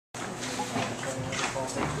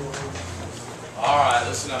All right,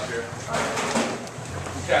 listen up here.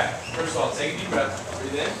 Okay, first of all, take a deep breath.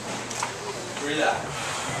 Breathe in, breathe out.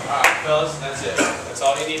 All right, fellas, that's it. That's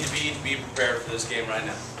all you need to be prepared for this game right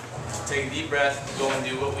now. Take a deep breath, go and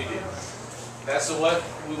do what we do. That's what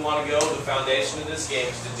we want to go. The foundation of this game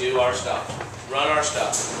is to do our stuff. Run our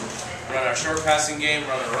stuff. Run our short passing game,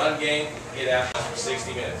 run our run game, get after it for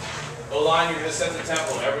 60 minutes. O-line, you're going to set the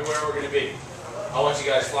tempo everywhere we're going to be. I want you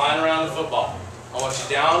guys flying around the football. I want you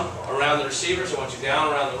down around the receivers. I want you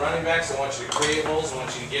down around the running backs. I want you to create holes. I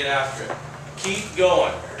want you to get after it. Keep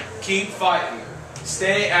going. Keep fighting.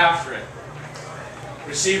 Stay after it.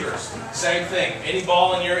 Receivers, same thing. Any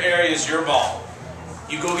ball in your area is your ball.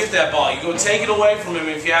 You go get that ball. You go take it away from him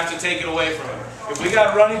if you have to take it away from him. If we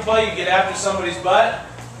got a running play, you get after somebody's butt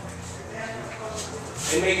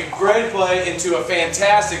and make a great play into a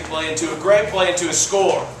fantastic play, into a great play, into a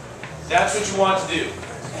score. That's what you want to do.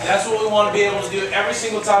 That's what we want to be able to do every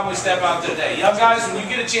single time we step out there today. Young guys, when you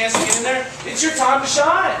get a chance to get in there, it's your time to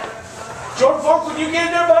shine. Jordan Falk, when you get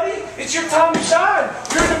in there, buddy, it's your time to shine.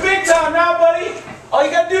 You're in the big time now, buddy. All you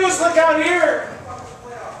got to do is look out here.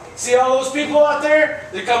 See all those people out there?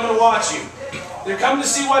 They're coming to watch you. They're coming to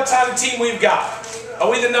see what kind of team we've got. Are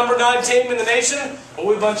we the number 9 team in the nation? Or are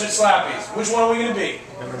we a bunch of slappies? Which one are we going to be?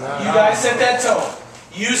 You guys set that tone.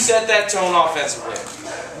 You set that tone offensively.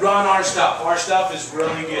 Run our stuff. Our stuff is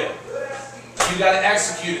really good. You got to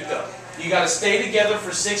execute it though. You got to stay together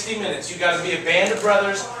for 60 minutes. You got to be a band of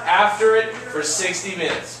brothers after it for 60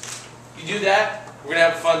 minutes. You do that, we're going to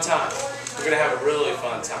have a fun time. We're going to have a really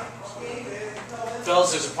fun time.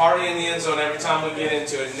 Fellas, there's a party in the end zone every time we get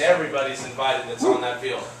into it, and everybody's invited that's on that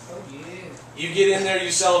field. You get in there,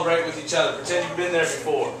 you celebrate with each other. Pretend you've been there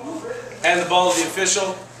before. Hand the ball to the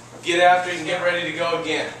official. Get after it and get ready to go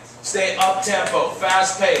again. Stay up-tempo,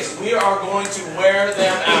 fast-paced. We are going to wear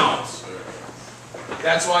them out.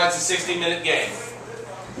 That's why it's a 60-minute game.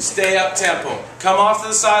 Stay up-tempo. Come off to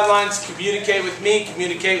the sidelines, communicate with me,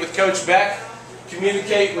 communicate with Coach Beck,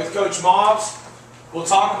 communicate with Coach Mobbs. We'll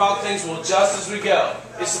talk about things, we'll adjust as we go.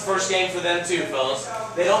 It's the first game for them too, fellas.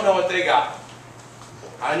 They don't know what they got.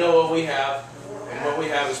 I know what we have, and what we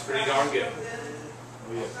have is pretty darn good.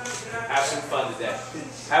 Have some fun today.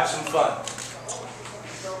 Have some fun.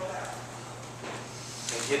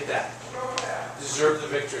 And get that. Deserve the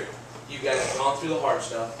victory. You guys have gone through the hard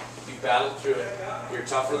stuff. You battled through it. You're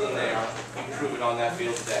tougher than they are. You prove it on that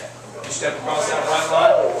field today. You step across that right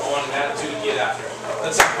line, I want an attitude to get after it.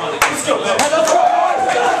 Let's have fun. Let's go, man.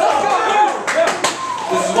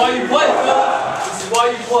 This is why you play, fella. This is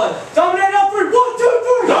why you play. Dominate up 3. 1, 2,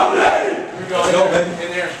 3. Dominate! Here we go.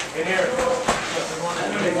 In here. In here.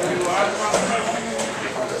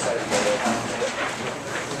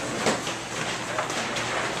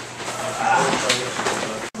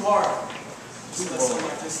 Too hard. Just let something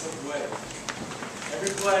like this slip away.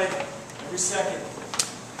 Every play, every second.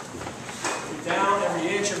 Every down,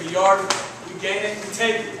 every inch, every yard, we gain it, we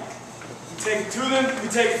take it. We take it to them, we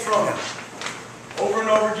take it from them. Over and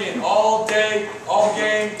over again, all day, all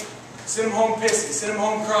game. Send them home pissing, send them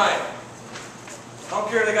home crying. I don't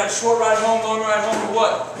care if they got a short ride home, long ride home, or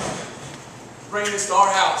what. Bringing this to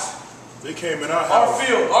our house. They came in our house. Our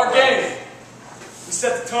field, our game. We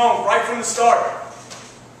set the tone right from the start.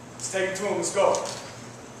 Let's take it to them, let's go.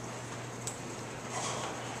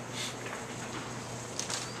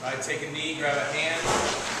 All right, take a knee, grab a hand.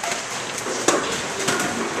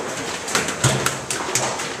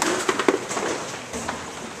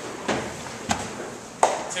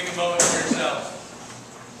 Take a moment for yourselves.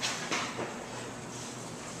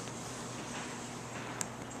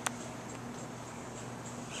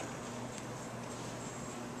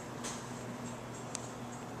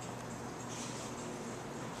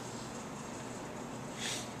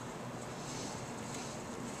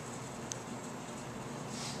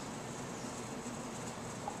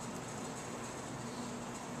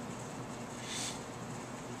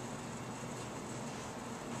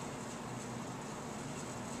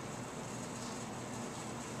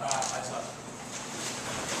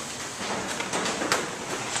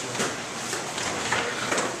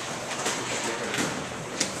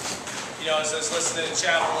 You know, as I was listening to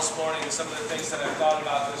chapel this morning and some of the things that I thought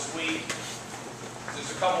about this week,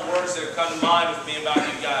 there's a couple words that have come to mind with me about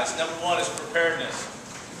you guys. Number one is preparedness.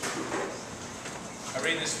 I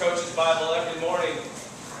read this coach's Bible every morning,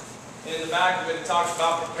 and in the back of it, it talks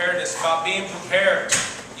about preparedness, about being prepared.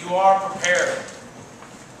 You are prepared.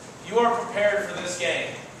 You are prepared for this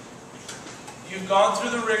game. You've gone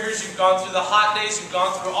through the rigors, you've gone through the hot days, you've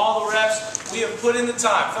gone through all the reps. We have put in the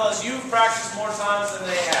time. Fellas, you've practiced more times than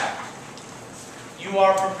they have. You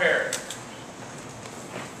are prepared.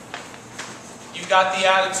 You got the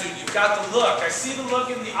attitude. You've got the look. I see the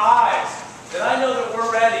look in the eyes that I know that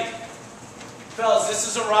we're ready. Fellas, this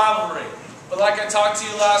is a rivalry. But like I talked to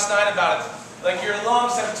you last night about it, like your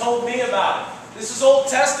alums have told me about it, this is Old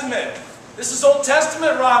Testament. This is Old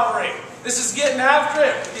Testament rivalry. This is getting after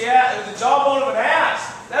it with the jawbone of an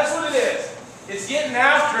ass. That's what it is. It's getting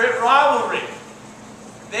after it rivalry.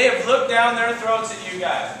 They have looked down their throats at you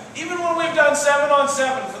guys. Even when we've done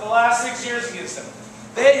 7-on-7 for the last 6 years against them,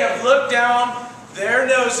 they have looked down their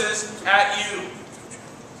noses at you.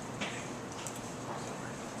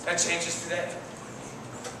 That changes today.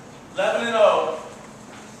 11-0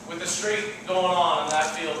 with the streak going on in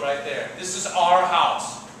that field right there. This is our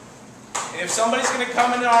house. And if somebody's going to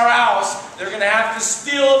come into our house, they're going to have to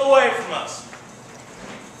steal it away from us.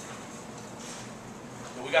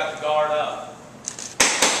 But we got the guard up.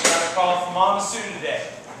 We got a call from Mama Sue today.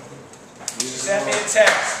 She sent me a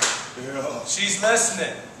text. She's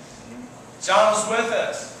listening. John was with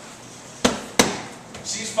us.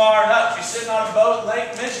 She's fired up. She's sitting on a boat in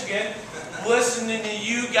Lake Michigan listening to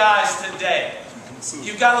you guys today.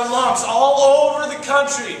 You've got alums all over the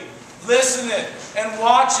country listening and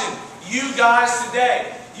watching you guys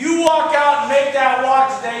today. You walk out and make that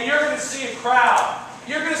walk today, you're going to see a crowd.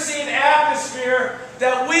 You're going to see an atmosphere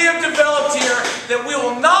that we have developed here that we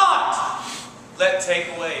will not let take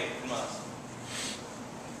away from us.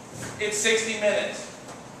 It's 60 minutes.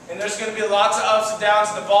 And there's going to be lots of ups and downs,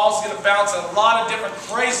 and the ball's going to bounce in a lot of different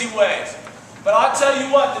crazy ways. But I'll tell you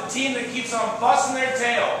what, the team that keeps on busting their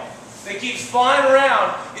tail, that keeps flying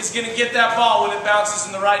around, is going to get that ball when it bounces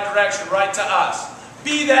in the right direction, right to us.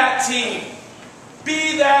 Be that team.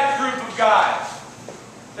 Be that group of guys.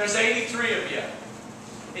 There's 83 of you.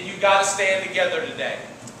 And you've got to stand together today.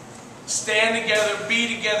 Stand together, be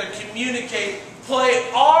together, communicate, play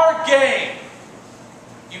our game.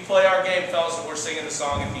 You play our game, fellas, and we're singing the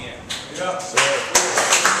song at the end. Yeah.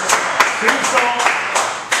 Team song.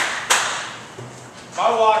 My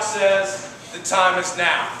walk says, the time is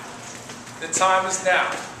now. The time is now.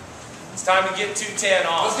 It's time to get 210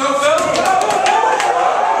 off. Let's go, fellas!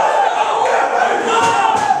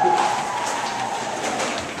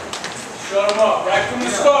 Shut them up right from the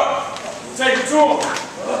start. Take it to them.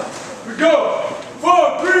 We go.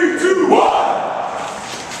 4, 3, 2, 1.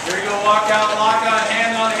 Here you go, walk out, lock on,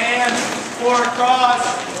 hand, 4 across.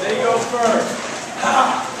 There you go first.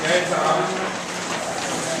 Okay, Tom.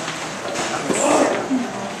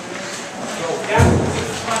 Yeah, this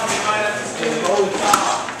is fun. We might have to stay over the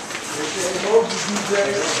top.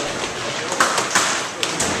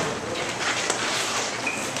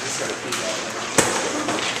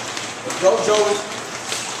 Let's go, Joey.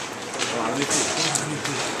 Come on, let me pee.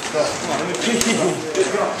 Come on, let me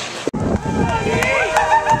pee.